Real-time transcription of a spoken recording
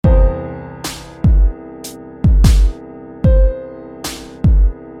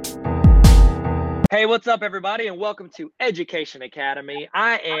Hey, what's up, everybody, and welcome to Education Academy.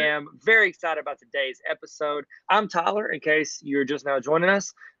 I am very excited about today's episode. I'm Tyler, in case you're just now joining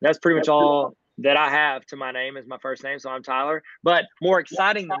us. That's pretty much all that I have to my name is my first name, so I'm Tyler. But more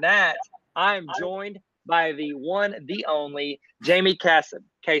exciting than that, I am joined by the one, the only, Jamie Kasem.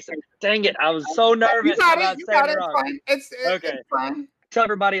 Dang it, I was so nervous about saying it It's wrong. fine. Okay. It's fine. Tell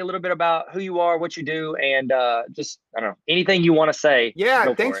everybody a little bit about who you are, what you do, and just, I don't know, anything you want to say.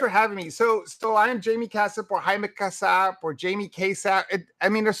 Yeah, thanks for having me. So I am Jamie Kasap or Jaime Kasap or Jamie Kasap.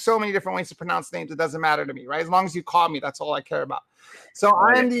 There's so many different ways to pronounce names. It doesn't matter to me, right? As long as you call me, that's all I care about. So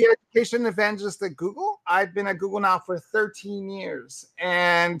I am the education evangelist at Google. I've been at Google now for 13 years.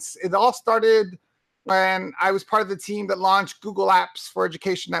 And it all started when I was part of the team that launched Google Apps for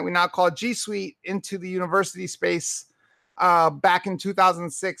Education that we now call G Suite into the university space back in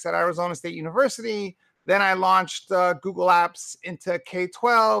 2006 at Arizona State University. Then I launched Google Apps into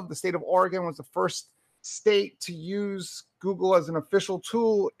K-12. The state of Oregon was the first state to use Google as an official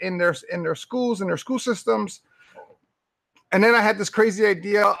tool in their schools and their school systems. And then I had this crazy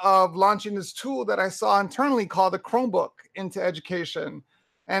idea of launching this tool that I saw internally called the Chromebook into education.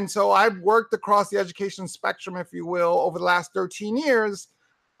 And so I've worked across the education spectrum, if you will, over the last 13 years,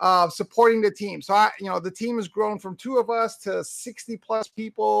 supporting the team. So the team has grown from 2 of us to 60 plus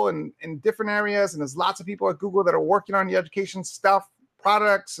people in different areas. And there's lots of people at Google that are working on the education stuff,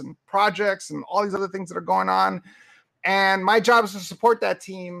 products and projects and all these other things that are going on. And my job is to support that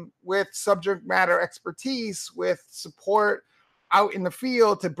team with subject matter expertise, with support out in the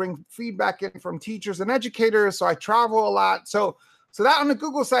field to bring feedback in from teachers and educators. So I travel a lot. So that on the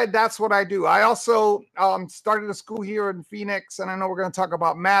Google side, that's what I do. I also started a school here in Phoenix, and I know we're going to talk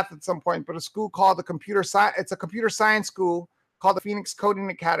about math at some point, but a school called the computer science. It's a computer science school called the Phoenix Coding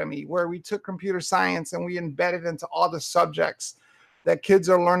Academy, where we took computer science and we embedded into all the subjects that kids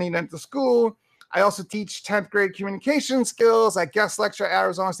are learning at the school. I also teach 10th grade communication skills. I guest lecture at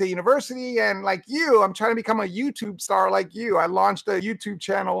Arizona State University, and like you, I'm trying to become a YouTube star like you. I launched a YouTube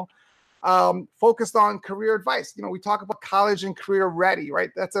channel focused on career advice. We talk about college and career ready, right?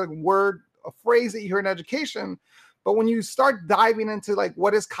 That's a phrase that you hear in education. But when you start diving into like,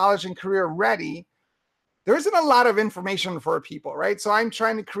 what is college and career ready, there isn't a lot of information for people, right? So I'm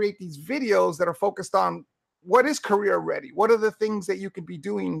trying to create these videos that are focused on what is career ready? What are the things that you could be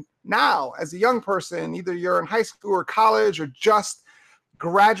doing now as a young person? Either you're in high school or college or just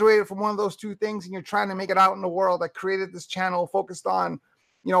graduated from one of those 2 things and you're trying to make it out in the world. I created this channel focused on,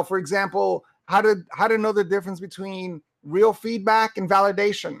 for example, how to know the difference between real feedback and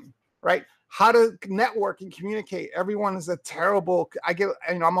validation, right? How to network and communicate. Everyone is I'm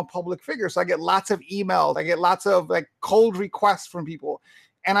a public figure, so I get lots of emails. I get lots of like cold requests from people.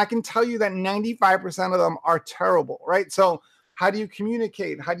 And I can tell you that 95% of them are terrible, right? So how do you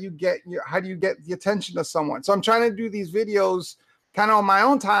communicate? How do you get the attention of someone? So I'm trying to do these videos kind of on my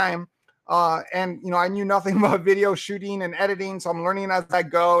own time. I knew nothing about video shooting and editing, so I'm learning as I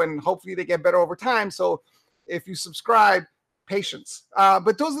go, and hopefully they get better over time. So if you subscribe, patience.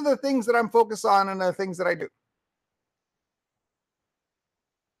 But those are the things that I'm focused on and the things that I do.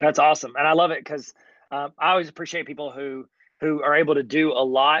 That's awesome. And I love it because I always appreciate people who are able to do a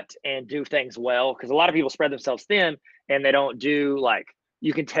lot and do things well, because a lot of people spread themselves thin and they don't do, like,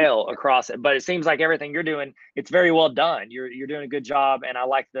 you can tell across it. But it seems like everything you're doing, it's very well done. You're doing a good job, and I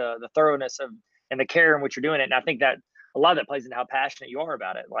like the thoroughness of and the care in which you're doing it. And I think that a lot of that plays into how passionate you are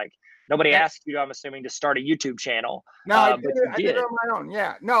about it. Like, nobody asked you, I'm assuming, to start a YouTube channel. No, I did it on my own.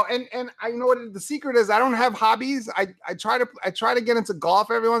 Yeah, no, and I know what the secret is. I don't have hobbies. I try to get into golf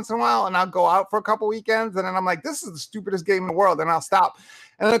every once in a while, and I'll go out for a couple weekends, and then I'm like, this is the stupidest game in the world, and I'll stop.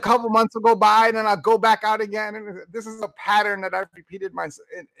 And then a couple months will go by, and then I'll go back out again. And this is a pattern that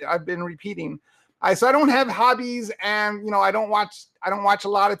I've been repeating. So I don't have hobbies, and I don't watch a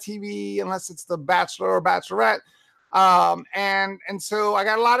lot of TV unless it's The Bachelor or Bachelorette. And so I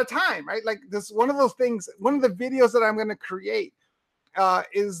got a lot of time, right? Like, this one of those things, one of the videos that I'm going to create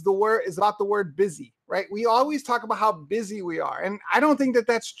is about the word busy, right? We always talk about how busy we are, and I don't think that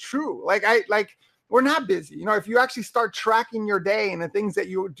that's true. We're not busy. If you actually start tracking your day and the things that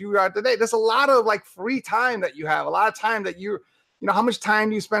you do throughout the day, there's a lot of like free time that you have, a lot of time that how much time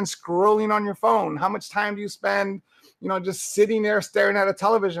do you spend scrolling on your phone? How much time do you spend, just sitting there staring at a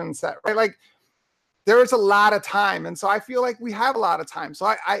television set, right? Like, there's a lot of time. And so I feel like we have a lot of time. So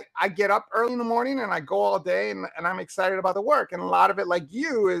I get up early in the morning and I go all day, and I'm excited about the work. And a lot of it, like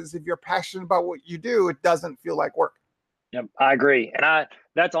you, is if you're passionate about what you do, it doesn't feel like work. Yep, I agree. And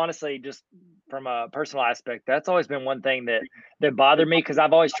that's honestly, just from a personal aspect, that's always been one thing that bothered me, because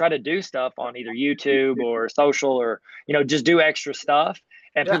I've always tried to do stuff on either YouTube or social, or just do extra stuff.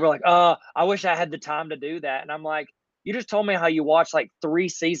 And Yeah. people are like, I wish I had the time to do that. And I'm like, you just told me how you watched like 3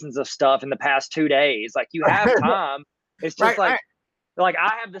 seasons of stuff in the past 2 days. Like you have time. It's just Right, like, right.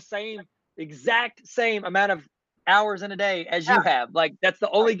 I have the exact same amount of hours in a day as Yeah. you have. Like that's the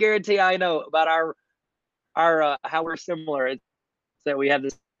only guarantee I know about our how we're similar. It's that we have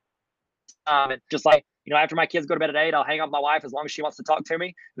this time. And just like, after my kids go to bed at 8, I'll hang out with my wife as long as she wants to talk to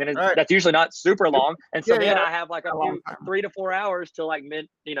me. And then Right. that's usually not super long. And so Yeah, then yeah. I have like a A long few time. 3 to 4 hours till like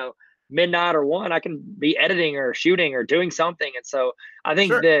midnight or 1. I can be editing or shooting or doing something. And so I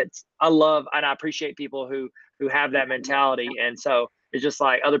think Sure. that I love and I appreciate people who have that mentality. And so it's just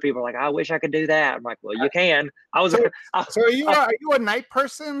like other people are like, I wish I could do that. I'm like, well, you can. I was So, I, so are you a night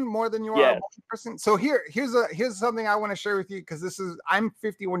person more than you are a yes. morning person? So here's something I want to share with you, because I'm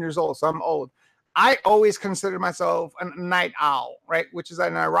 51 years old, so I'm old. I always consider myself a night owl, right? Which is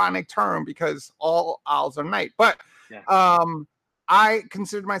an ironic term because all owls are night. But Yeah. I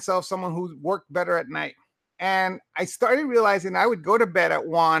considered myself someone who worked better at night. And I started realizing I would go to bed at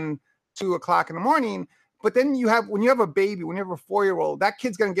 1, 2 o'clock in the morning. But then when you have a baby, when you have a 4-year-old, that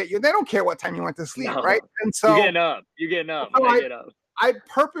kid's gonna get you. They don't care what time you went to sleep, No. right? And You're so getting up. You're getting up when so they get up. I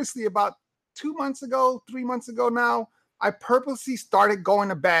purposely, about 2 months ago, 3 months ago now, I purposely started going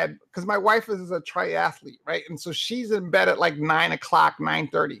to bed because my wife is a triathlete, right? And so she's in bed at like 9 o'clock,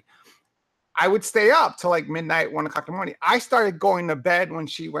 9:30. I would stay up till like midnight, 1 o'clock in the morning. I started going to bed when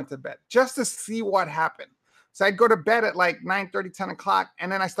she went to bed just to see what happened. So I'd go to bed at like 9:30, 10 o'clock,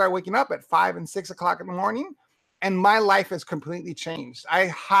 and then I started waking up at 5 and 6 o'clock in the morning. And my life has completely changed. I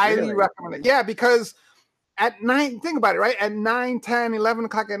highly recommend it. Yeah, because at night, think about it, right? At 9, 10, 11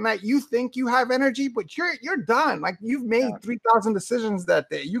 o'clock at night, you think you have energy, but you're done. Like you've made 3,000 decisions that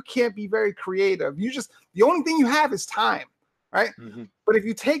day. You can't be very creative. The only thing you have is time, right? Mm-hmm. But if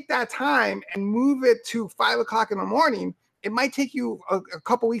you take that time and move it to 5 o'clock in the morning, it might take you a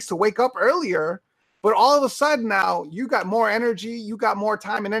couple weeks to wake up earlier, but all of a sudden now you got more energy, you got more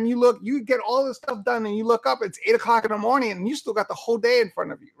time. And then you get all this stuff done and you look up, it's 8 o'clock in the morning and you still got the whole day in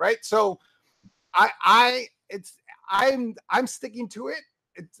front of you, right? So I'm sticking to it.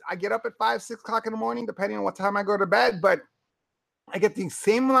 I get up at 5, 6 o'clock in the morning, depending on what time I go to bed, but I get the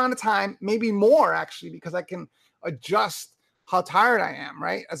same amount of time, maybe more actually, because I can adjust how tired I am,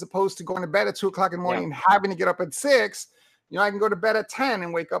 right? As opposed to going to bed at 2 o'clock in the morning and having to get up at 6. I can go to bed at 10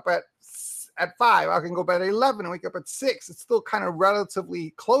 and wake up at 5. I can go to bed at 11 and wake up at 6. It's still kind of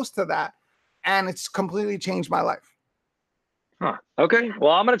relatively close to that. And it's completely changed my life. Huh. Okay.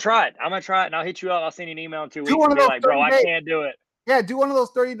 Well, I'm going to try it. And I'll hit you up. I'll send you an email in 2 weeks and be like, bro, I can't do it. Yeah, do one of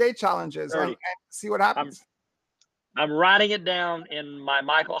those 30-day challenges and see what happens. I'm writing it down in my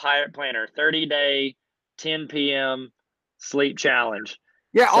Michael Hyatt planner, 30-day, 10 p.m. sleep challenge.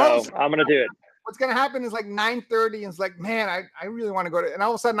 Yeah. So I'm going to do it. What's going to happen is like 9:30 and it's like, man, I really want to go to, and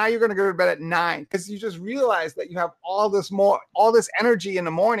all of a sudden now you're going to go to bed at 9 because you just realize that you have all this energy in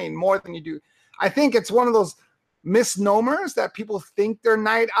the morning more than you do. I think it's one of those misnomers that people think they're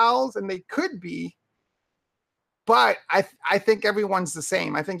night owls, and they could be, but I think everyone's the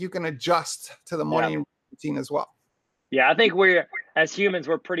same. I think you can adjust to the morning routine as well. Yeah, I think as humans,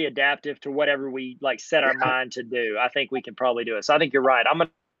 we're pretty adaptive to whatever we like set our mind to do. I think we can probably do it. So I think you're right. I'm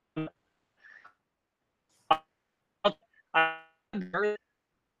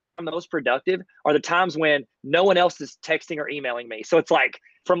the most productive are the times when no one else is texting or emailing me. So it's like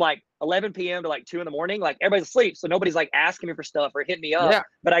from like 11 p.m. to like 2 in the morning, like everybody's asleep. So nobody's like asking me for stuff or hitting me up. Yeah.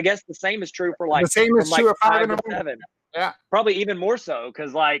 But I guess the same is true for like, the same is true like 5 to 7. Yeah. Probably even more so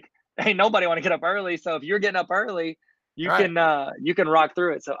because like, ain't nobody want to get up early. So if you're getting up early, you can rock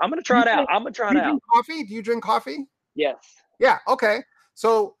through it. So I'm going to try it out. Do you drink coffee? Do you drink coffee? Yes. Yeah. Okay.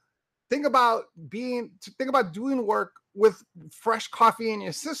 So think about doing work with fresh coffee in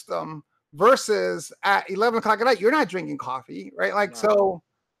your system versus at 11 o'clock at night, you're not drinking coffee, right? Like, no.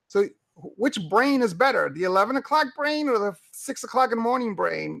 So which brain is better, the 11 o'clock brain or the 6 o'clock in the morning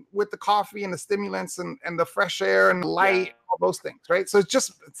brain with the coffee and the stimulants and the fresh air and the light, all those things, right? So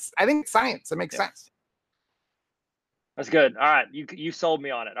I think it's science. It makes sense. That's good. All right. You sold me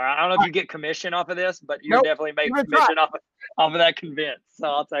on it. All right. I don't know if you get commission off of this, but you're definitely making commission off of that convince. So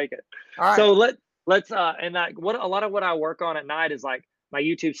I'll take it. All right. So let's and that a lot of what I work on at night is like my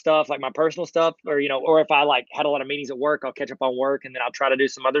YouTube stuff, like my personal stuff, or or if I like had a lot of meetings at work, I'll catch up on work and then I'll try to do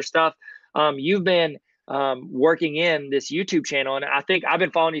some other stuff. You've been working in this YouTube channel, and I think I've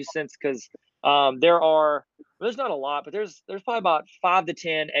been following you since because there's not a lot, but there's probably about 5 to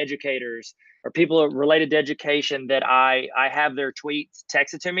 10 educators or people related to education that I have their tweets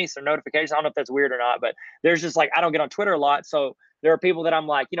texted to me, so notifications. I don't know if that's weird or not, but there's just like I don't get on Twitter a lot, so there are people that I'm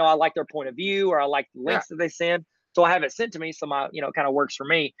like, I like their point of view or I like the links that they send. So I have it sent to me. So my, it kind of works for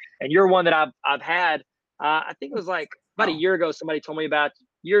me. And you're one that I've had. I think it was like about a year ago. Somebody told me about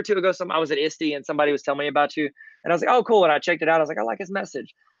year or two ago. I was at ISTE and somebody was telling me about you, and I was like, oh, cool. And I checked it out. I was like, I like his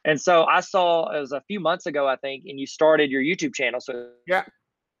message. And so I saw it was a few months ago, I think, and you started your YouTube channel. So Yeah.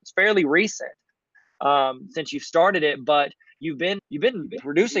 it's fairly recent since you started it, but you've been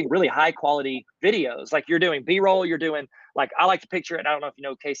producing really high quality videos. Like you're doing B-roll, you're doing like, I like to picture it. I don't know if you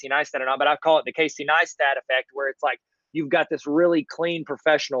know Casey Neistat or not, but I call it the Casey Neistat effect, where it's like you've got this really clean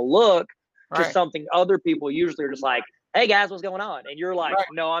professional look to something other people usually are just like, hey guys, what's going on? And you're like,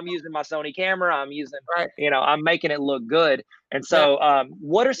 no, I'm using my Sony camera. I'm using, I'm making it look good. And so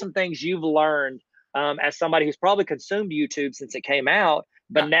what are some things you've learned as somebody who's probably consumed YouTube since it came out,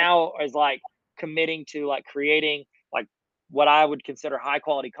 but now is like committing to like creating like what I would consider high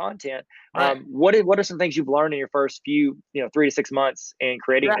quality content? What are some things you've learned in your first few, 3 to 6 months in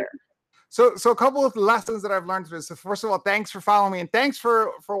creating there? So a couple of lessons that I've learned through this. So first of all, thanks for following me, and thanks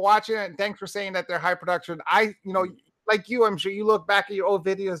for watching it, and thanks for saying that they're high production. Like you, I'm sure you look back at your old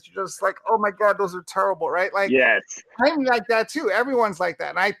videos, you're just like, oh my God, those are terrible, right? Like, yes, I'm like that too. Everyone's like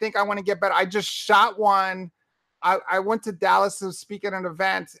that. And I think I want to get better. I just shot one. I went to Dallas to speak at an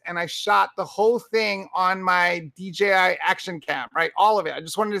event, and I shot the whole thing on my DJI action cam, right? All of it. I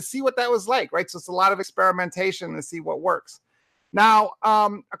just wanted to see what that was like, right? So it's a lot of experimentation to see what works. Now,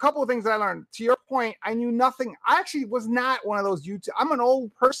 a couple of things that I learned. To your point, I knew nothing. I actually was not one of those YouTube. I'm an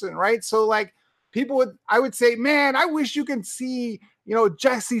old person, right? So like, I would say, man, I wish you could see,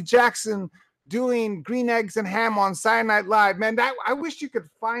 Jesse Jackson doing Green Eggs and Ham on Saturday Night Live. Man, I wish you could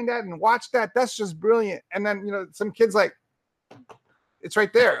find that and watch that. That's just brilliant. And then, some kids like, it's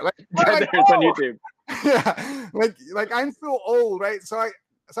right there. Like, it's on YouTube. Yeah. Like I'm still old, right? So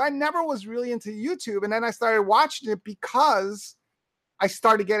I never was really into YouTube. And then I started watching it because I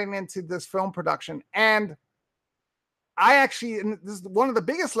started getting into this film production. And and this is one of the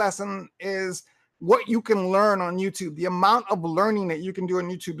biggest lessons is what you can learn on YouTube. The amount of learning that you can do on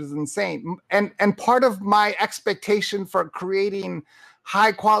YouTube is insane. And part of my expectation for creating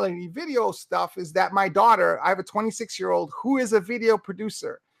high quality video stuff is that my daughter, I have a 26-year-old who is a video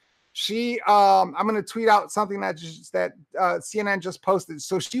producer. She, I'm going to tweet out something that CNN just posted.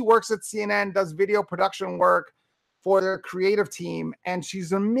 So she works at CNN, does video production work for their creative team, and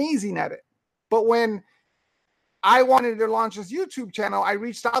she's amazing at it. But when I wanted to launch this YouTube channel, I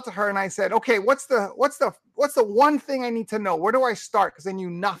reached out to her and I said, okay, what's the one thing I need to know? Where do I start? Because I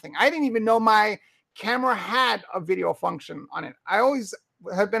knew nothing. I didn't even know my camera had a video function on it. I always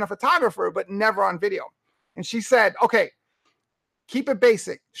have been a photographer, but never on video. And she said, okay, keep it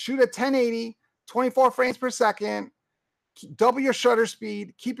basic. Shoot at 1080, 24 frames per second, double your shutter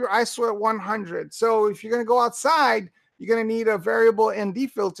speed, keep your ISO at 100. So if you're going to go outside, you're going to need a variable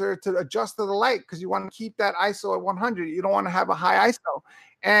ND filter to adjust to the light because you want to keep that ISO at 100. You don't want to have a high ISO.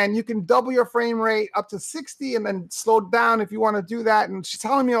 And you can double your frame rate up to 60 and then slow down if you want to do that. And she's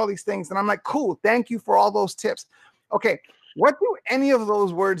telling me all these things. And I'm like, cool, thank you for all those tips. Okay, what do any of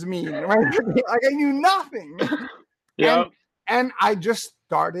those words mean? Right? Like I knew nothing. Yeah. And I just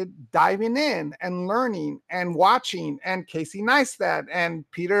started diving in and learning and watching, and Casey Neistat and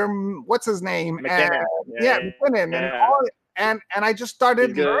Peter, what's his name? McKinnon. McKinnon. And I just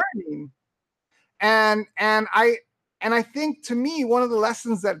started learning. And I think, to me, one of the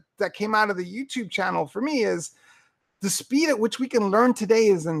lessons that came out of the YouTube channel for me is the speed at which we can learn today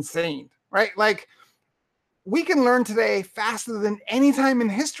is insane, right? Like, we can learn today faster than any time in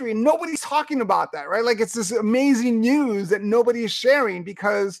history, and nobody's talking about that, right? Like, it's this amazing news that nobody is sharing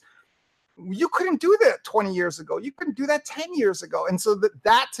because you couldn't do that 20 years ago. You couldn't do that 10 years ago. And so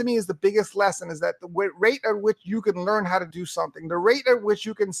that to me is the biggest lesson, is that the rate at which you can learn how to do something, the rate at which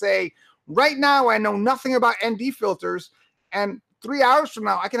you can say, right now, I know nothing about ND filters, and 3 hours from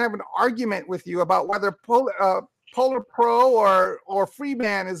now, I can have an argument with you about whether Polar Pro or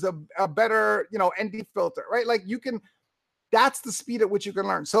Freeman is a better, ND filter, right? Like that's the speed at which you can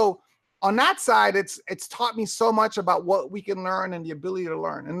learn. So on that side, it's taught me so much about what we can learn and the ability to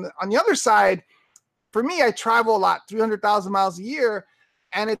learn. And on the other side, for me, I travel a lot, 300,000 miles a year,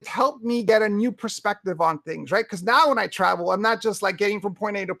 and it's helped me get a new perspective on things, right? Because now when I travel, I'm not just like getting from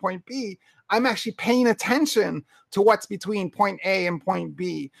point A to point B. I'm actually paying attention to what's between point A and point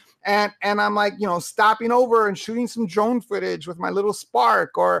B. And I'm like, stopping over and shooting some drone footage with my little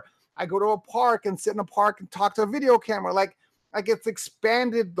Spark, or I go to a park and sit in a park and talk to a video camera. Like it's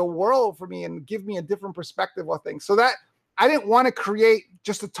expanded the world for me and give me a different perspective of things. So that I didn't want to create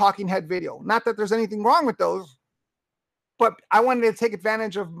just a talking head video. Not that there's anything wrong with those, but I wanted to take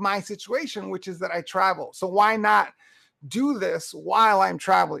advantage of my situation, which is that I travel. So why not do this while I'm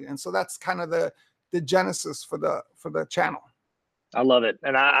traveling? And so that's kind of the the genesis for the channel. I love it.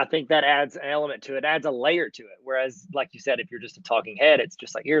 And I think that adds an element to it, adds a layer to it. Whereas, like you said, if you're just a talking head, it's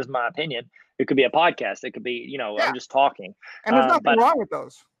just like, here's my opinion. It could be a podcast. It could be, yeah. I'm just talking. And there's nothing wrong with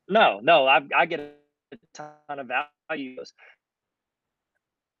those. No, I get a ton of value.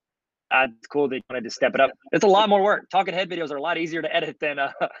 It's cool that you wanted to step it up. It's a lot more work. Talking head videos are a lot easier to edit than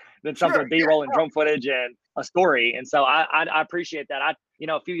something with B-roll and drone footage and a story. And so I appreciate that.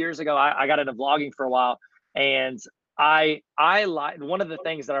 A few years ago, I got into vlogging for a while, and I like, one of the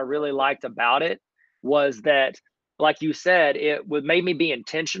things that I really liked about it was that, like you said, it made me be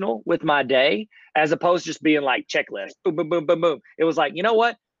intentional with my day, as opposed to just being like checklist, boom, boom, boom, boom, boom. It was like, you know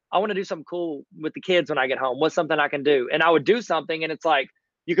what? I want to do something cool with the kids when I get home. What's something I can do? And I would do something, and it's like,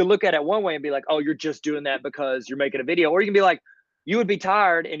 you can look at it one way and be like, oh, you're just doing that because you're making a video. Or you can be like, you would be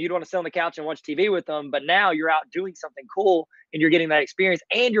tired and you'd want to sit on the couch and watch TV with them, but now you're out doing something cool and you're getting that experience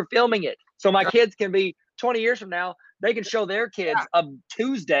and you're filming it. So my kids can be 20 years from now, they can show their kids a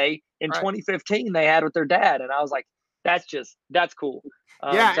Tuesday in 2015 they had with their dad. And I was like, that's cool.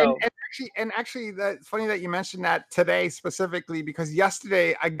 And actually, that's funny that you mentioned that today specifically, because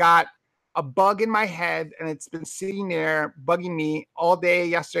yesterday I got a bug in my head and it's been sitting there bugging me all day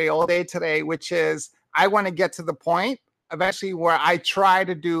yesterday, all day today, which is I want to get to the point eventually where I try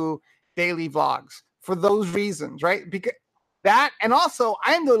to do daily vlogs for those reasons, right? Because that, and also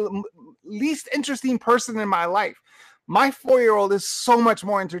I'm the least interesting person in my life. My 4-year-old is so much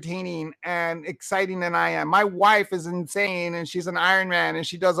more entertaining and exciting than I am. My wife is insane and she's an Iron Man and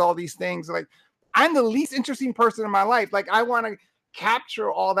she does all these things. Like, I'm the least interesting person in my life. Like, I want to capture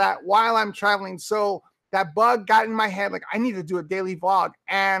all that while I'm traveling. So that bug got in my head, like, I need to do a daily vlog,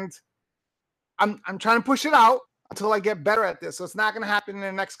 and I'm trying to push it out until I get better at this. So it's not going to happen in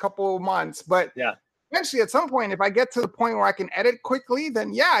the next couple of months, but eventually at some point, if I get to the point where I can edit quickly,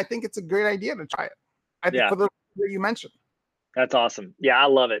 then I think it's a great idea to try it. I think for the that you mentioned. That's awesome. Yeah, I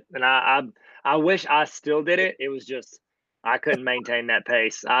love it. And I wish I still did it. It was just, I couldn't maintain that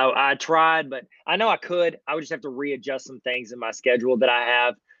pace. I tried, but I know I could. I would just have to readjust some things in my schedule that I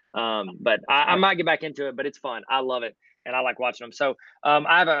have. But I might get back into it, but it's fun. I love it. And I like watching them. So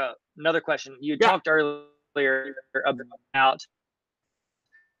I have another question. You talked earlier about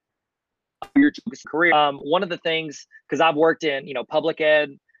your career. One of the things, because I've worked in, public ed,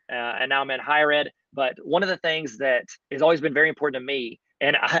 and now I'm in higher ed, but one of the things that has always been very important to me,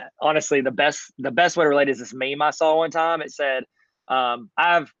 and honestly, the best way to relate is this meme I saw one time. It said, I'm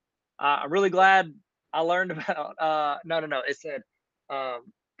really glad I learned about, no. It said,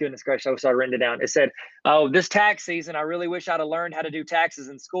 goodness gracious, I started writing it down. It said, oh, this tax season, I really wish I'd have learned how to do taxes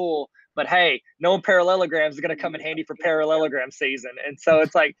in school, but hey, knowing parallelograms is going to come in handy for parallelogram season. And so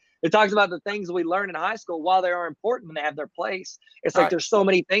it's like, it talks about the things we learn in high school, while they are important and they have their place. It's like, there's so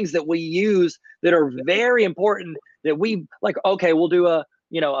many things that we use that are very important that we like, okay, we'll do a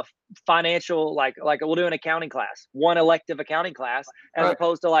financial, like we'll do an accounting class, one elective accounting class, as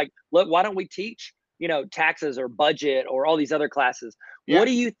opposed to like, look, why don't we teach, taxes or budget or all these other classes? What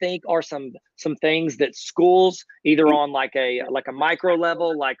do you think are some things that schools, either on like a micro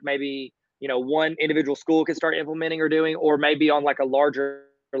level, like maybe, one individual school can start implementing or doing, or maybe on like a larger,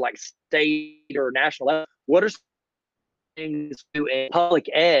 like state or national level, what are some things in public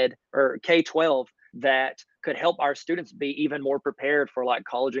ed or K-12 that could help our students be even more prepared for like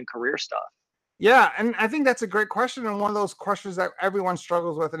college and career stuff? Yeah, and I think that's a great question, and one of those questions that everyone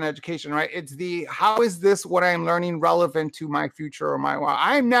struggles with in education, right? It's how is this what I'm learning relevant to my future or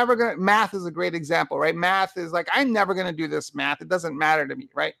math is a great example, right? Math is like, I'm never gonna do this math. It doesn't matter to me,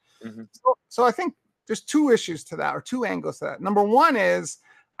 right? Mm-hmm. So I think there's two issues to that, or two angles to that. Number one is,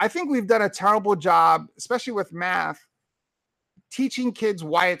 I think we've done a terrible job, especially with math, teaching kids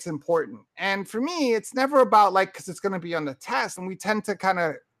why it's important. And for me, it's never about like, because it's going to be on the test, and we tend to kind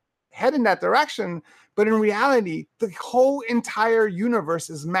of head in that direction. But in reality, the whole entire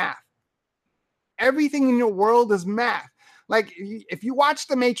universe is math. Everything in your world is math. Like, if you watch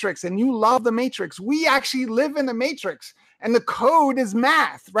The Matrix and you love The Matrix, we actually live in The Matrix, and the code is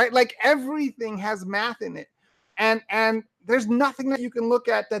math, right? Like, everything has math in it. And there's nothing that you can look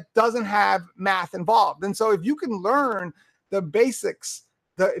at that doesn't have math involved. And so if you can learn the basics,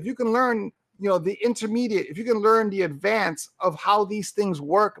 if you can learn, the intermediate, if you can learn the advance of how these things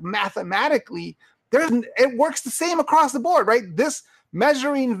work mathematically, it works the same across the board, right?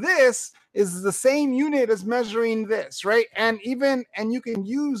 Measuring this is the same unit as measuring this, right? And you can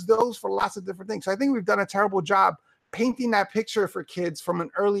use those for lots of different things. So I think we've done a terrible job painting that picture for kids from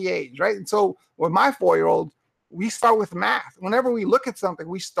an early age, right? And so with my 4-year-old, we start with math. Whenever we look at something,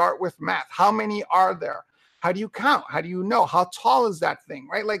 we start with math. How many are there? How do you count? How do you know? How tall is that thing,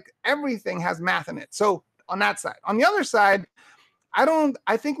 right? Like everything has math in it. So on that side. On the other side,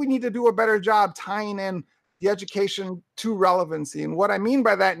 I think we need to do a better job tying in the education to relevancy. And what I mean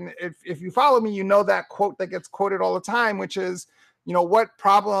by that, and if you follow me, you know that quote that gets quoted all the time, which is, what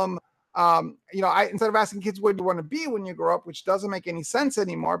problem, instead of asking kids, what do you want to be when you grow up, which doesn't make any sense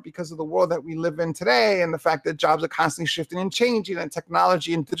anymore because of the world that we live in today and the fact that jobs are constantly shifting and changing and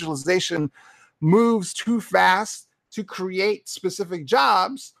technology and digitalization moves too fast to create specific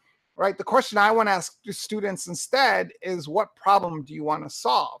jobs, right? The question I want to ask students instead is, what problem do you want to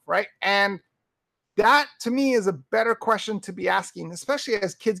solve, right? And that, to me, is a better question to be asking, especially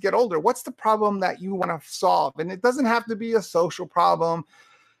as kids get older. What's the problem that you want to solve? And it doesn't have to be a social problem.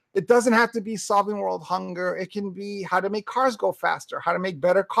 It doesn't have to be solving world hunger. It can be how to make cars go faster, how to make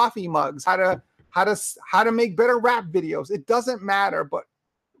better coffee mugs, how to make better rap videos. It doesn't matter, but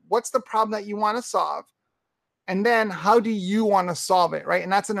what's the problem that you want to solve? And then how do you want to solve it, right?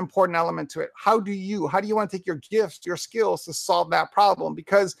 And that's an important element to it. How do you want to take your gifts, your skills to solve that problem?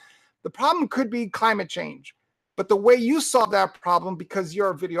 Because the problem could be climate change, but the way you solve that problem, because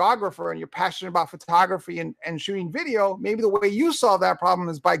you're a videographer and you're passionate about photography and shooting video, maybe the way you solve that problem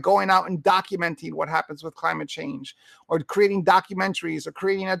is by going out and documenting what happens with climate change, or creating documentaries, or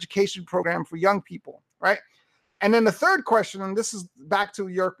creating an education program for young people, right? And then the third question, and this is back to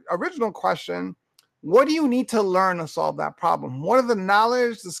your original question, what do you need to learn to solve that problem? What are the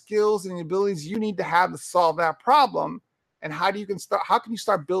knowledge, the skills, and the abilities you need to have to solve that problem? And how can you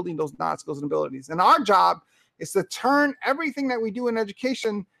start building those knowledge, skills, and abilities? And our job is to turn everything that we do in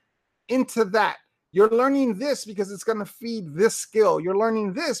education into that. You're learning this because it's going to feed this skill. You're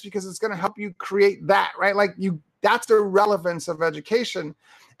learning this because it's going to help you create that, right? That's the relevance of education.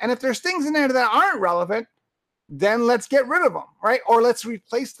 And if there's things in there that aren't relevant, then let's get rid of them, right? Or let's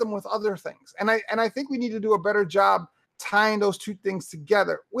replace them with other things. And I think we need to do a better job tying those two things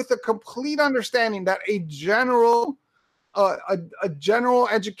together with a complete understanding that a general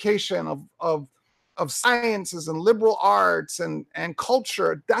education of sciences and liberal arts and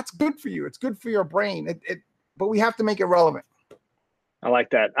culture, that's good for you. It's good for your brain. But we have to make it relevant. I like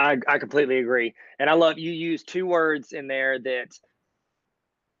that. I completely agree. And I love you use two words in there that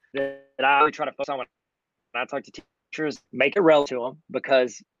I really try to focus on when I talk to teachers. Make it relevant to them,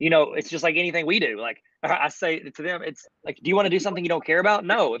 because it's just like anything we do. Like I say to them, it's like, do you want to do something you don't care about?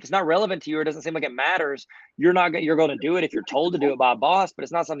 No. If it's not relevant to you or it doesn't seem like it matters, you're going to do it if you're told to do it by a boss, but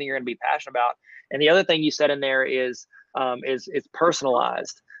it's not something you're going to be passionate about. And the other thing you said in there is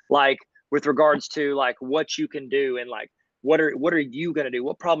personalized, like with regards to like what you can do and like what are you going to do?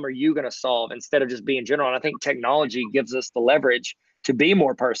 What problem are you going to solve, instead of just being general? And I think technology gives us the leverage to be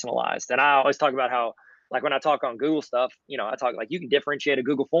more personalized. And I always talk about how, like when I talk on Google stuff, I talk like you can differentiate a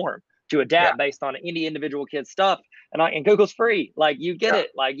Google form to adapt based on any individual kid's stuff. And Google's free. Like you get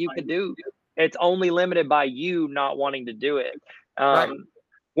it. Like you could do, it's only limited by you not wanting to do it.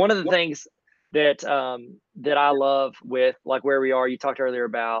 One of the things that I love with like where we are, you talked earlier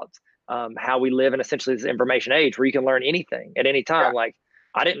about how we live in essentially this information age where you can learn anything at any time. Like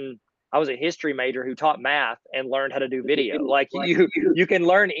I was a history major who taught math and learned how to do video. Like you can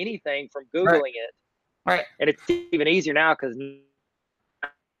learn anything from Googling it. Right. And it's even easier now because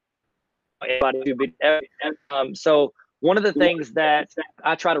so one of the things that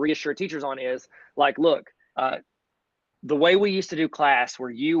I try to reassure teachers on is like, look, the way we used to do class where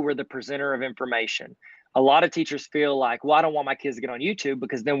you were the presenter of information, a lot of teachers feel like, well, I don't want my kids to get on YouTube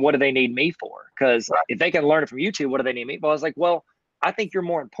because then what do they need me for? Because if they can learn it from YouTube, what do they need me for? I was like, well, I think you're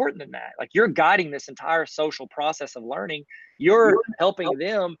more important than that. Like you're guiding this entire social process of learning. You're helping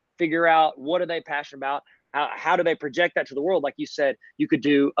them figure out what are they passionate about. How do they project that to the world? Like you said, you could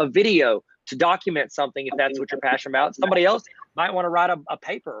do a video to document something if that's what you're passionate about. Somebody else might want to write a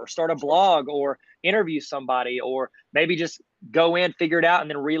paper or start a blog or interview somebody, or maybe just go in, figure it out, and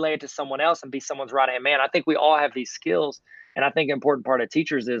then relay it to someone else and be someone's right-hand man. I think we all have these skills. And I think an important part of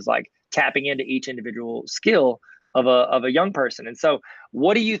teachers is like tapping into each individual skill of a young person. And so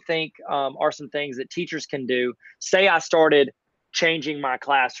what do you think are some things that teachers can do? Say I started changing my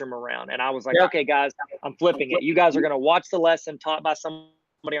classroom around and I was like, okay, guys, I'm flipping it. You guys are going to watch the lesson taught by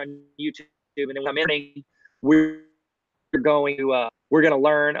somebody on YouTube. And then when I'm in, we're going to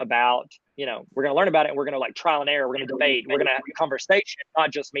learn about, we're going to learn about it. And we're going to like trial and error. We're going to debate. We're going to have a conversation,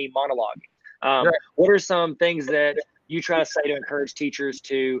 not just me monologuing. What are some things that you try to say to encourage teachers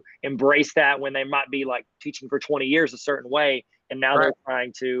to embrace that when they might be like teaching for 20 years a certain way, and now they're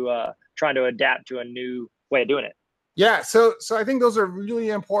trying to adapt to a new way of doing it? Yeah, so I think those are really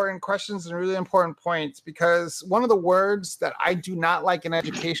important questions and really important points, because one of the words that I do not like in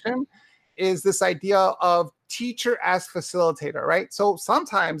education is this idea of teacher as facilitator, right? So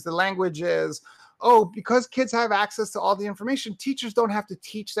sometimes the language is, oh, because kids have access to all the information, teachers don't have to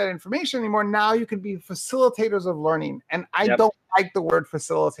teach that information anymore. Now you can be facilitators of learning. And I don't like the word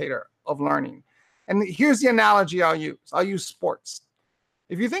facilitator of learning. And here's the analogy I'll use. I'll use sports.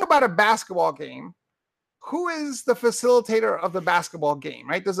 If you think about a basketball game, who is the facilitator of the basketball game,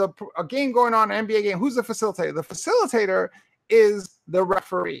 right? There's a game going on, an NBA game. Who's the facilitator? The facilitator is the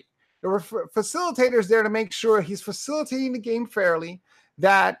referee. The facilitator is there to make sure he's facilitating the game fairly,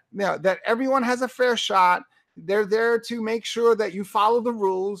 that that everyone has a fair shot. They're there to make sure that you follow the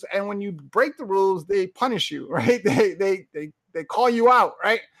rules, and when you break the rules, they punish you, right? They call you out,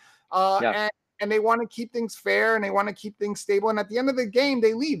 right? And they want to keep things fair, and they want to keep things stable. And at the end of the game,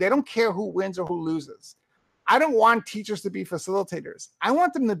 they leave. They don't care who wins or who loses. I don't want teachers to be facilitators. I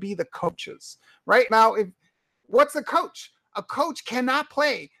want them to be the coaches. Right now, what's a coach? A coach cannot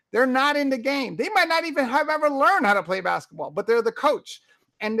play. They're not in the game. They might not even have ever learned how to play basketball, but they're the coach.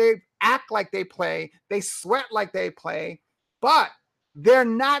 And they act like they play. They sweat like they play, but they're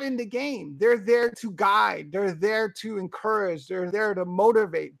not in the game. They're there to guide. They're there to encourage. They're there to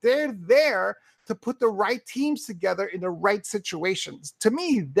motivate. They're there to put the right teams together in the right situations. To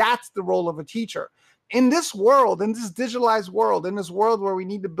me, that's the role of a teacher. In this world, in this digitalized world, in this world where we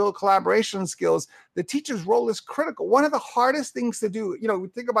need to build collaboration skills, the teacher's role is critical. One of the hardest things to do, we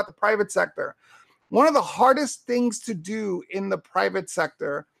think about the private sector. One of the hardest things to do in the private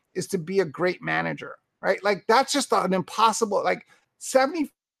sector is to be a great manager, right? Like that's just an impossible, 75%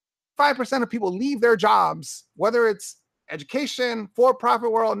 of people leave their jobs, whether it's education, for-profit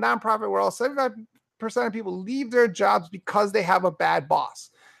world, nonprofit world, 75% of people leave their jobs because they have a bad boss.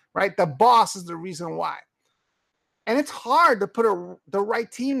 Right? The boss is the reason why. And it's hard to put the right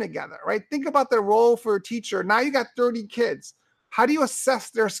team together, right? Think about the role for a teacher. Now you got 30 kids. How do you assess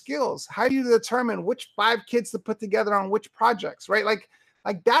their skills? How do you determine which 5 kids to put together on which projects, right? Like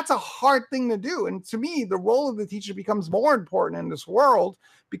that's a hard thing to do. And to me, the role of the teacher becomes more important in this world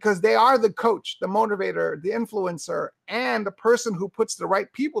because they are the coach, the motivator, the influencer, and the person who puts the right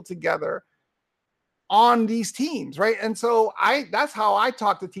people together on these teams, right? And so that's how I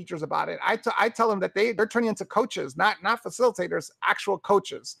talk to teachers about it. I tell them that they're turning into coaches, not facilitators, actual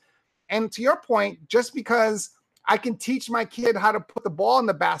coaches. And to your point, just because I can teach my kid how to put the ball in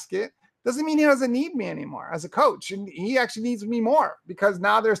the basket doesn't mean he doesn't need me anymore as a coach. And he actually needs me more because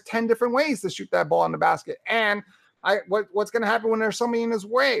now there's 10 different ways to shoot that ball in the basket. And what's going to happen when there's somebody in his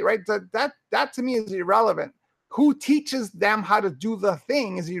way, right? That to me is irrelevant. Who teaches them how to do the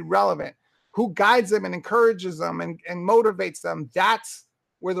thing is irrelevant. Who guides them and encourages them and motivates them, that's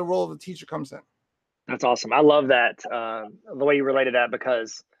where the role of the teacher comes in. That's awesome. I love that, the way you related that,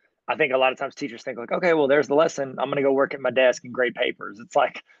 because I think a lot of times teachers think like, okay, well, there's the lesson. I'm going to go work at my desk and grade papers. It's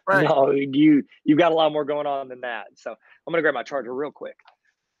like, right. No, you've got a lot more going on than that. So I'm going to grab my charger real quick.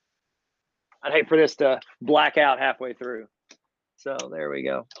 I'd hate for this to black out halfway through. So there we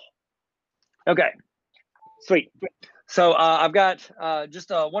go. Okay, sweet. So I've got just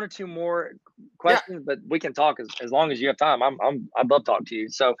 1 or 2 more questions, but we can talk as long as you have time. I'd love to talk to you.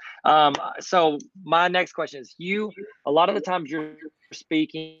 So so my next question is, a lot of the times you're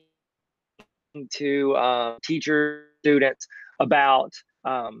speaking to teachers, students about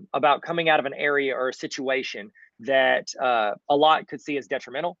coming out of an area or a situation that a lot could see as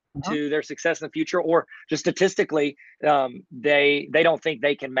detrimental to their success in the future, or just statistically, they don't think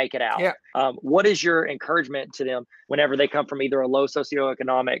they can make it out. Yeah. What is your encouragement to them whenever they come from either a low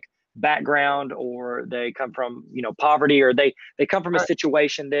socioeconomic background, or they come from poverty, or they come from a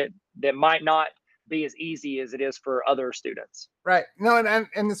situation that might not be as easy as it is for other students? Right. No,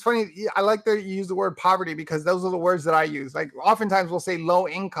 and it's funny. I like that you use the word poverty because those are the words that I use. Like oftentimes we'll say low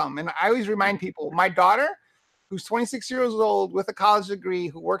income, and I always remind people, my daughter, who's 26 years old with a college degree,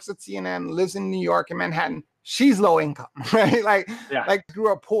 who works at CNN, lives in New York in Manhattan, she's low income, right? Like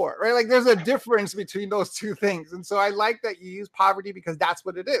grew up poor, right? Like there's a difference between those two things. And so I like that you use poverty because that's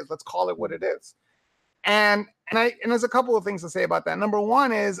what it is. Let's call it what it is. And there's a couple of things to say about that. Number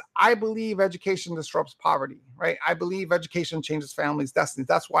one is I believe education disrupts poverty, right? I believe education changes families' destinies.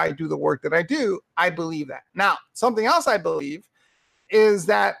 That's why I do the work that I do. I believe that. Now, something else I believe is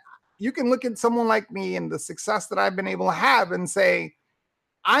that you can look at someone like me and the success that I've been able to have and say,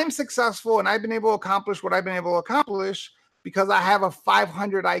 I'm successful and I've been able to accomplish what I've been able to accomplish because I have a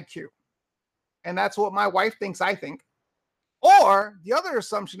 500 IQ. And that's what my wife thinks I think. Or the other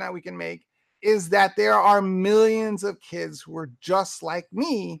assumption that we can make is that there are millions of kids who are just like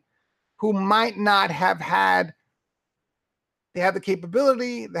me who might not have they have the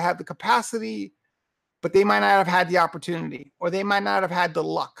capability, they have the capacity, but they might not have had the opportunity, or they might not have had the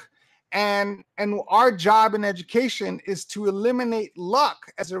luck. And our job in education is to eliminate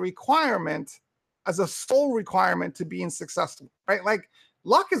luck as a requirement, as a sole requirement to being successful, right? Like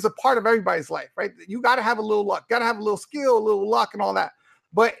luck is a part of everybody's life, right? You got to have a little luck, got to have a little skill, a little luck and all that.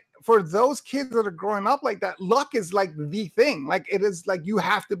 But for those kids that are growing up like that, luck is like the thing. Like it is like you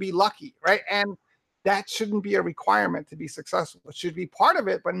have to be lucky, right? And that shouldn't be a requirement to be successful. It should be part of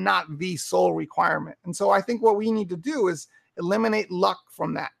it, but not the sole requirement. And so I think what we need to do is eliminate luck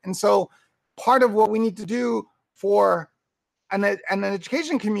from that. And so part of what we need to do for an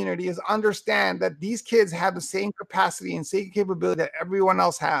education community is understand that these kids have the same capacity and same capability that everyone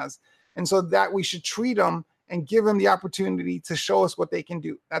else has. And so that we should treat them and give them the opportunity to show us what they can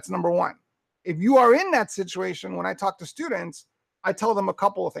do. That's number one. If you are in that situation, when I talk to students, I tell them a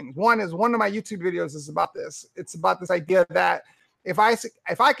couple of things. One is, one of my YouTube videos is about this. It's about this idea that if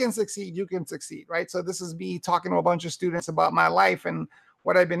I can succeed, you can succeed, right? So this is me talking to a bunch of students about my life and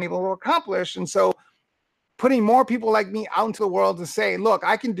what I've been able to accomplish. And so putting more people like me out into the world to say, look,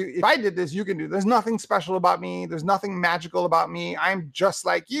 I can do, if I did this, you can do. There's nothing special about me. There's nothing magical about me. I'm just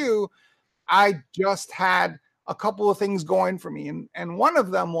like you. I just had a couple of things going for me. And one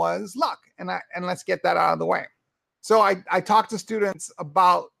of them was luck. And let's get that out of the way. So I talk to students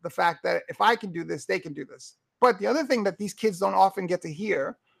about the fact that if I can do this, they can do this. But the other thing that these kids don't often get to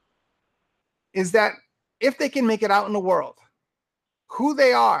hear is that if they can make it out in the world, who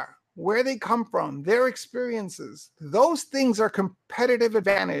they are, where they come from, their experiences, those things are competitive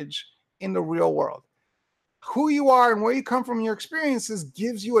advantage in the real world. Who you are and where you come from, your experiences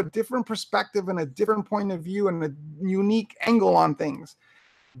gives you a different perspective and a different point of view and a unique angle on things.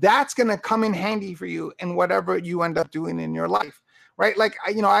 That's going to come in handy for you in whatever you end up doing in your life. Right? Like,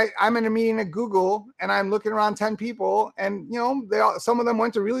 I'm in a meeting at Google and I'm looking around 10 people and, some of them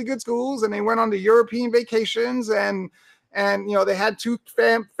went to really good schools and they went on to European vacations and they had two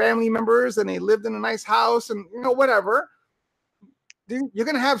family members and they lived in a nice house and, whatever. Dude, you're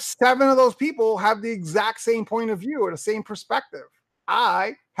going to have 7 of those people have the exact same point of view or the same perspective.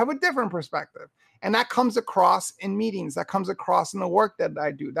 I have a different perspective. And that comes across in meetings. That comes across in the work that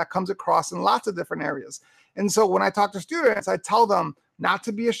I do. That comes across in lots of different areas. And so when I talk to students, I tell them not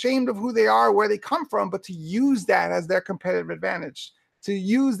to be ashamed of who they are, where they come from, but to use that as their competitive advantage, to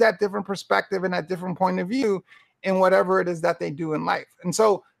use that different perspective and that different point of view in whatever it is that they do in life. And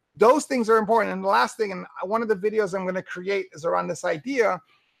so those things are important. And the last thing, and one of the videos I'm going to create is around this idea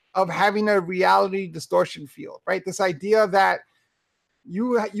of having a reality distortion field, right? This idea that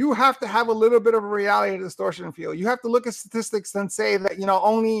you have to have a little bit of a reality distortion field. You have to look at statistics and say that,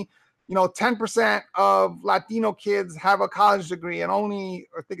 only 10% of Latino kids have a college degree and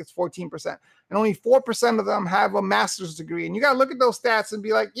I think it's 14%, and only 4% of them have a master's degree. And you got to look at those stats and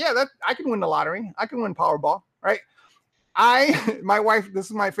be like, yeah, I can win the lottery. I can win Powerball, right? My wife, this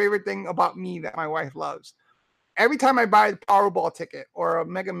is my favorite thing about me that my wife loves. Every time I buy a Powerball ticket or a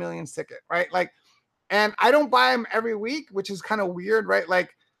Mega Millions ticket, right? And I don't buy them every week, which is kind of weird, right?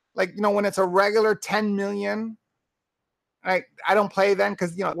 Like, when it's a regular 10 million, I don't play then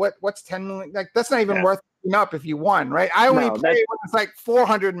because what's 10 million? Like that's not even worth up if you won, right? I only play when it's like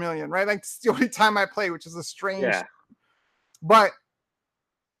 400 million, right? Like it's the only time I play, which is a strange. But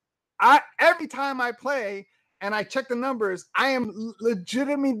every time I play and I check the numbers, I am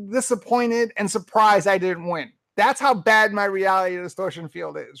legitimately disappointed and surprised I didn't win. That's how bad my reality distortion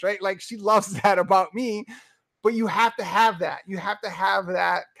field is, right? Like she loves that about me, but you have to have that. You have to have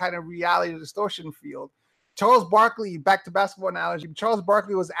that kind of reality distortion field. Charles Barkley, back to basketball analogy, Charles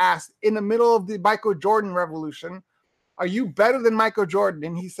Barkley was asked in the middle of the Michael Jordan revolution, are you better than Michael Jordan?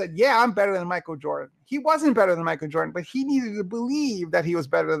 And he said, yeah, I'm better than Michael Jordan. He wasn't better than Michael Jordan, but he needed to believe that he was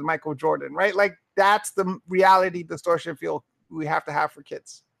better than Michael Jordan, right? Like that's the reality distortion field we have to have for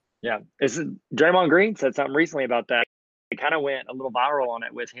kids. Yeah. Draymond Green said something recently about that. It kind of went a little viral on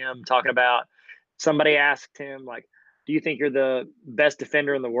it with him talking about somebody asked him, like, do you think you're the best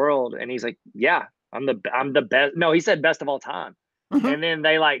defender in the world? And he's like, yeah, I'm the best. No, he said best of all time. Mm-hmm. And then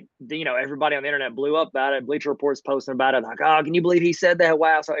they everybody on the internet blew up about it. Bleacher Report's posting about it. Like, oh, can you believe he said that?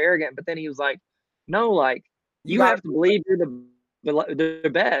 Wow, so arrogant. But then he was like, no, like you have to believe you're the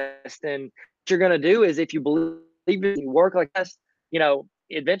best. And what you're going to do is if you believe it, you work like this,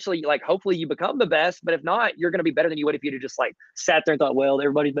 eventually, like, hopefully you become the best, but if not, you're going to be better than you would if you'd have just like sat there and thought, well,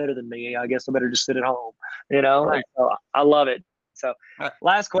 everybody's better than me. I guess I better just sit at home, Right. So I love it. So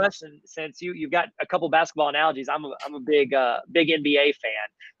last question, since you've got a couple basketball analogies, I'm a big NBA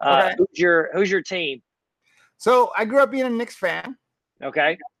fan. Who's your team? So I grew up being a Knicks fan.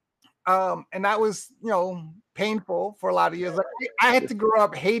 Okay. And that was, painful for a lot of years. Like, I had to grow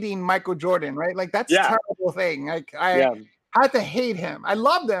up hating Michael Jordan, right? Like that's a terrible thing. Like I had to hate him. I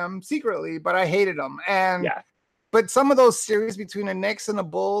loved him secretly, but I hated him. And Yeah. but some of those series between the Knicks and the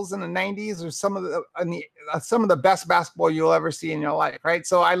Bulls in the 90s are some of the best basketball you'll ever see in your life, right?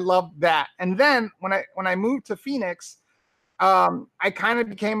 So I loved that. And then when I moved to Phoenix, I kind of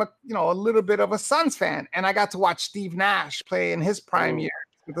became a little bit of a Suns fan, and I got to watch Steve Nash play in his prime year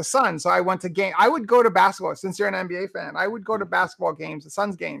with the Suns. So I went to game. I would go to basketball, since you're an NBA fan. I would go to basketball games, the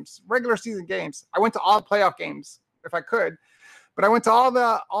Suns games, regular season games. I went to all the playoff games if I could. But I went to all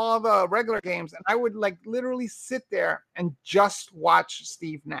the regular games, and I would like literally sit there and just watch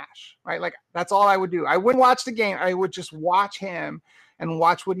Steve Nash, right? Like that's all I would do. I wouldn't watch the game. I would just watch him and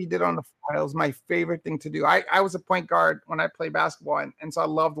watch what he did on the floor. It was my favorite thing to do. I was a point guard when I played basketball, and so I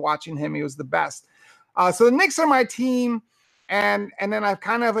loved watching him. He was the best. So the Knicks are my team, and then I've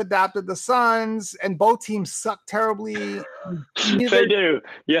kind of adapted the Suns, and both teams suck terribly. They do.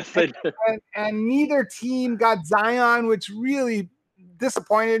 Yes, they do. And neither team got Zion, which really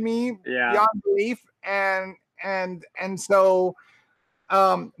disappointed me beyond belief. And so,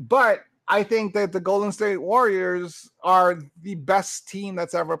 but I think that the Golden State Warriors are the best team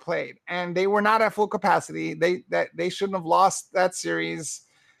that's ever played, and they were not at full capacity. They shouldn't have lost that series.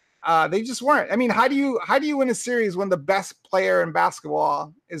 They just weren't. I mean, how do you win a series when the best player in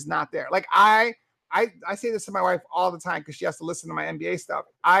basketball is not there? Like I say this to my wife all the time because she has to listen to my NBA stuff.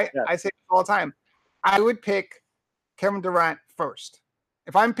 I say this all the time. I would pick Kevin Durant first.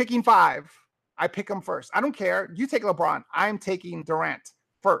 If I'm picking 5, I pick him first. I don't care. You take LeBron. I'm taking Durant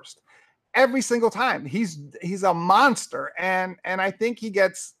first. Every single time. He's a monster. And I think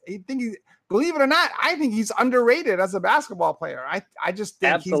believe it or not, I think he's underrated as a basketball player. I just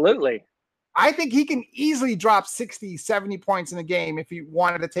think absolutely. I think he can easily drop 60, 70 points in a game if he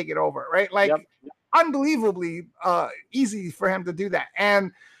wanted to take it over, right? Like unbelievably easy for him to do that.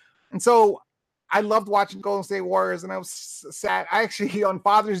 And so I loved watching Golden State Warriors, and I was sad. I actually, on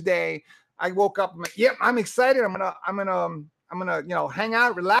Father's Day, I woke up and yep, I'm excited. I'm gonna hang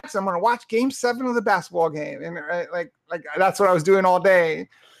out, relax. I'm gonna watch Game 7 of the basketball game, and like that's what I was doing all day.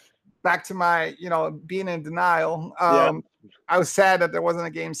 Back to my being in denial. I was sad that there wasn't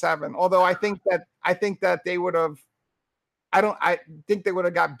a Game 7. Although I think that they would have. I think they would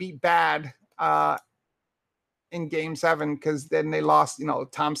have got beat bad in Game 7 because then they lost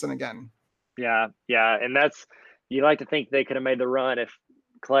Thompson again. Yeah, and you like to think they could have made the run if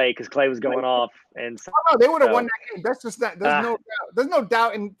because Clay was going off, and so, no, they would have won that game. That's just that. There's no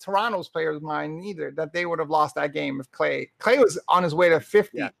doubt in Toronto's players' mind either that they would have lost that game if Clay was on his way to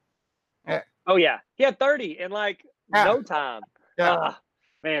 50. Yeah. Oh yeah, he had 30 in no time. Yeah.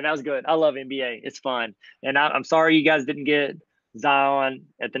 Man, that was good. I love NBA. It's fun, and I'm sorry you guys didn't get Zion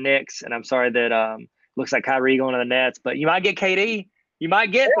at the Knicks, and I'm sorry that looks like Kyrie going to the Nets, but you might get KD. You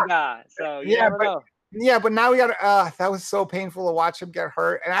might get the guy. So you never know. Yeah, but now we got that was so painful to watch him get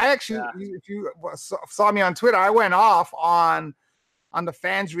hurt. And I actually, if you saw me on Twitter, I went off on the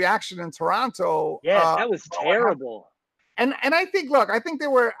fans' reaction in Toronto. Yeah, that was terrible. And I think, look, I think they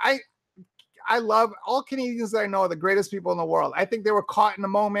were. I love all Canadians that I know are the greatest people in the world. I think they were caught in the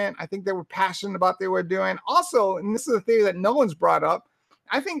moment. I think they were passionate about what they were doing. Also, and this is a theory that no one's brought up,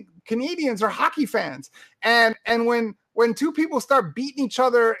 I think Canadians are hockey fans. And when two people start beating each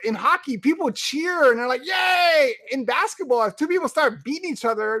other in hockey, people cheer and they're like, yay! In basketball, if two people start beating each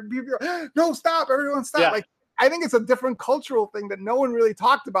other, people go, no, stop, everyone stop. Yeah. Like, I think it's a different cultural thing that no one really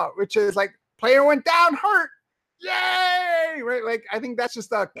talked about, which is like, player went down, hurt, yay! Right? Like, I think that's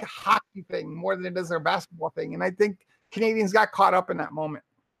just a hockey thing more than it is a basketball thing. And I think Canadians got caught up in that moment.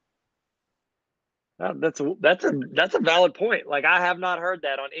 That's a valid point. Like, I have not heard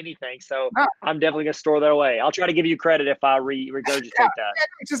that on anything, so I'm definitely gonna store that away. I'll try to give you credit if I regurgitate that. Yeah,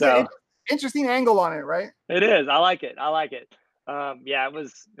 it's just an interesting angle on it, right? It is. I like it. It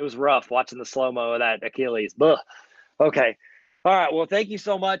was rough watching the slow mo of that Achilles. But okay, all right. Well, thank you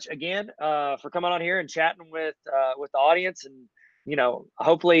so much again for coming on here and chatting with the audience, and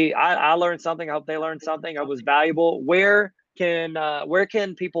hopefully I learned something. I hope they learned something. It was valuable. Where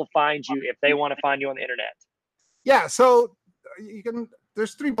can people find you if they want to find you on the internet? Yeah, so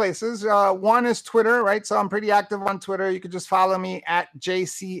there's 3 places. One is Twitter, right? So I'm pretty active on Twitter. You can just follow me at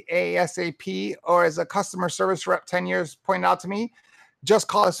JCASAP, or as a customer service rep 10 years pointed out to me, just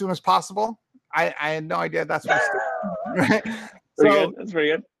call as soon as possible. I had no idea that's what right? That's pretty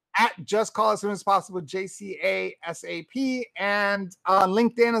good. At just call as soon as possible, JCASAP. And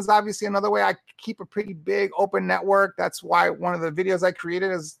LinkedIn is obviously another way. I keep a pretty big open network. That's why one of the videos I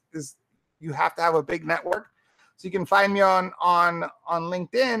created is you have to have a big network. So you can find me on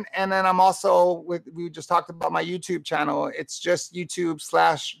LinkedIn. And then I'm also we just talked about my YouTube channel. It's just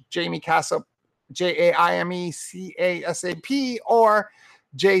YouTube/Jamie Cassup, JAIMECASAP, or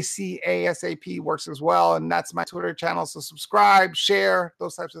JCASAP works as well. And that's my Twitter channel. So subscribe, share,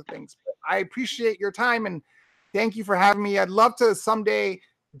 those types of things. But I appreciate your time and thank you for having me. I'd love to someday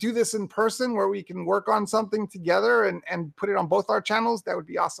do this in person where we can work on something together and put it on both our channels. That would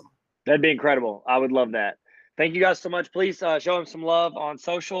be awesome. That'd be incredible. I would love that. Thank you guys so much. Please show him some love on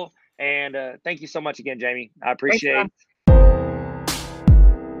social. And thank you so much again, Jamie. I appreciate